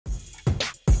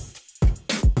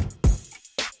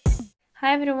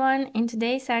Hi everyone, in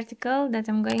today's article that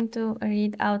I'm going to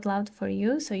read out loud for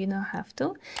you so you don't have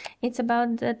to, it's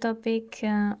about the topic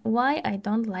why I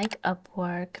don't like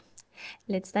Upwork.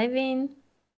 Let's dive in.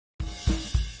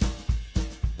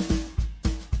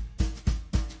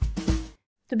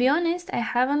 To be honest, I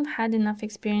haven't had enough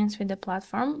experience with the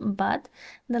platform, but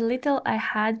the little I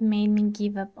had made me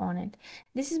give up on it.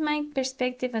 This is my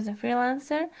perspective as a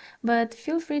freelancer, but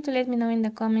feel free to let me know in the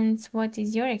comments what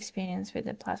is your experience with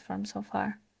the platform so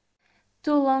far.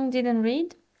 Too long didn't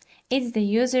read? It's the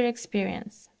user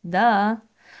experience. Duh!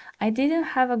 I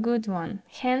didn't have a good one,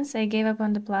 hence I gave up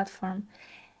on the platform.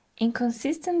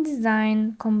 Inconsistent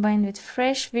design combined with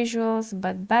fresh visuals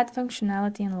but bad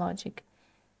functionality and logic.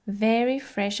 Very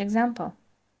fresh example.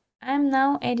 I am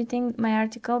now editing my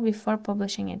article before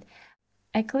publishing it.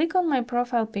 I click on my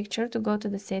profile picture to go to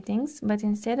the settings, but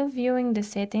instead of viewing the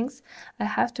settings, I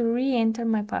have to re-enter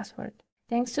my password.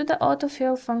 Thanks to the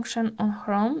autofill function on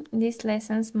Chrome, this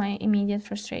lessens my immediate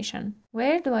frustration.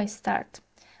 Where do I start?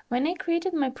 When I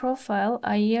created my profile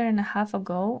a year and a half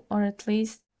ago, or at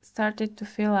least started to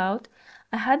fill out,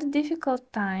 I had a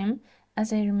difficult time,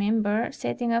 as I remember,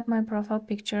 setting up my profile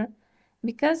picture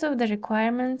because of the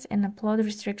requirements and upload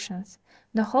restrictions.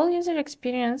 The whole user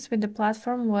experience with the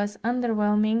platform was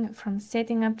underwhelming from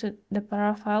setting up the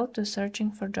profile to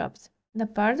searching for jobs. The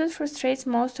part that frustrates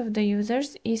most of the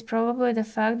users is probably the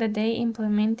fact that they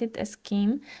implemented a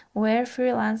scheme where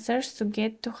freelancers to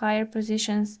get to higher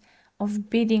positions of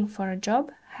bidding for a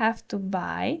job have to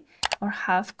buy or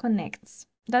have connects.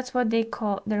 That's what they're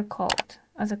called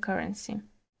as a currency.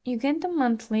 You get the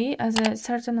monthly as a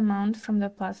certain amount from the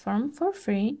platform for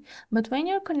free, but when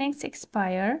your connects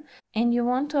expire and you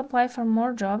want to apply for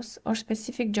more jobs or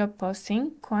specific job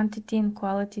posting, quantity and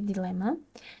quality dilemma,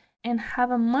 and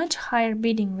have a much higher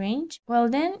bidding range, well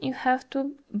then you have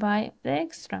to buy the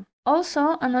extra.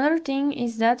 Also, another thing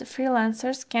is that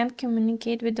freelancers can't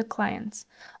communicate with the clients,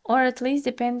 or at least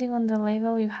depending on the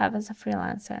level you have as a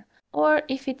freelancer. Or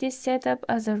if it is set up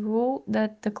as a rule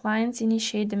that the clients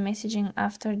initiate the messaging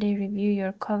after they review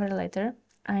your cover letter.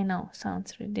 I know,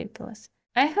 sounds ridiculous.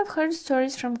 I have heard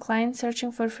stories from clients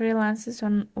searching for freelancers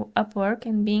on Upwork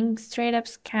and being straight up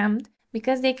scammed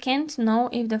because they can't know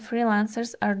if the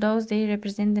freelancers are those they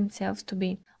represent themselves to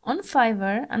be. On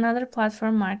Fiverr, another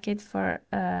platform market for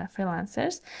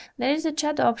freelancers, there is a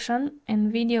chat option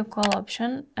and video call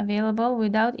option available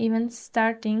without even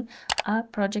starting a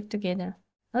project together.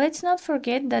 Let's not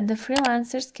forget that the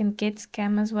freelancers can get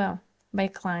scammed as well by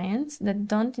clients that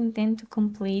don't intend to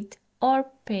complete or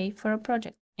pay for a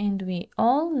project. And we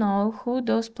all know who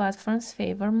those platforms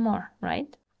favor more,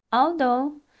 right?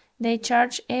 Although they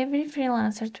charge every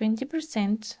freelancer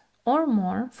 20% or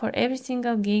more for every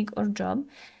single gig or job,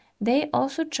 they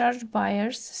also charge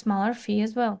buyers a smaller fee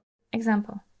as well.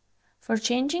 Example. For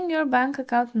changing your bank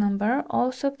account number,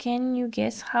 also can you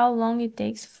guess how long it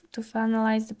takes to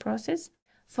finalize the process?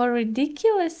 For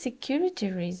ridiculous security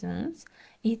reasons,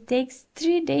 it takes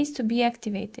 3 days to be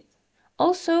activated.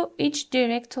 Also, each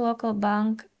direct to local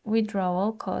bank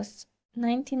withdrawal costs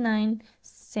 99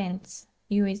 cents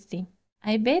USD.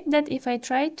 I bet that if I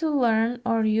try to learn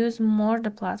or use more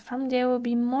the platform, there will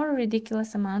be more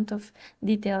ridiculous amount of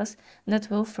details that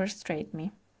will frustrate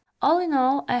me. All in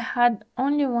all, I had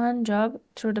only one job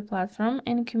through the platform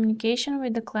and communication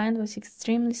with the client was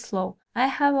extremely slow. I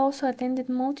have also attended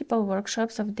multiple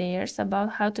workshops of theirs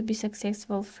about how to be a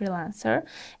successful freelancer,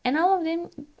 and all of them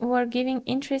were giving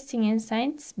interesting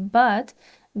insights, but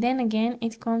then again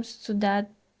it comes to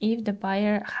that if the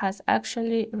buyer has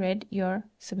actually read your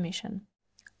submission.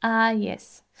 Ah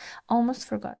yes, almost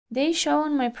forgot. They show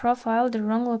on my profile the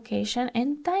wrong location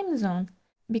and time zone,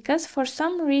 because for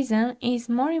some reason it's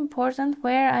more important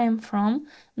where I am from,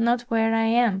 not where I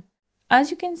am.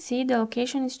 As you can see, the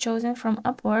location is chosen from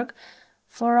Upwork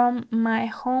from my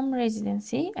home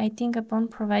residency, I think upon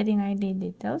providing ID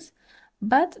details,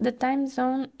 but the time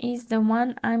zone is the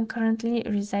one I'm currently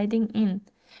residing in,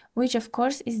 which of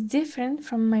course is different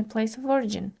from my place of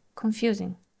origin.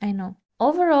 Confusing, I know.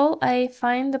 Overall, I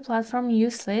find the platform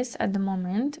useless at the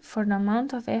moment for the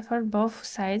amount of effort both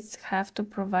sides have to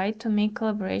provide to make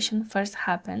collaboration first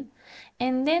happen,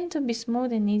 and then to be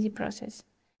smooth and easy process.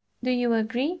 Do you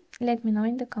agree? Let me know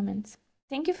in the comments.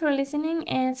 Thank you for listening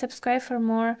and subscribe for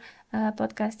more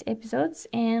podcast episodes.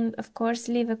 And of course,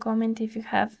 leave a comment if you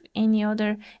have any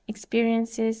other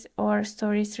experiences or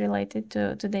stories related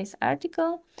to today's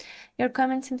article. Your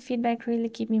comments and feedback really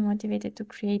keep me motivated to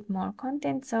create more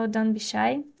content. So don't be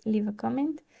shy, leave a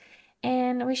comment.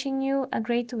 And wishing you a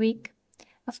great week.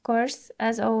 Of course,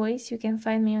 as always, you can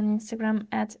find me on Instagram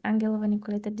at Angelova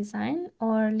Nikoleta Design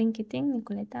or LinkedIn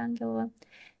Nikoleta Angelova.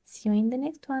 See you in the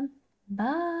next one.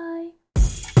 Bye!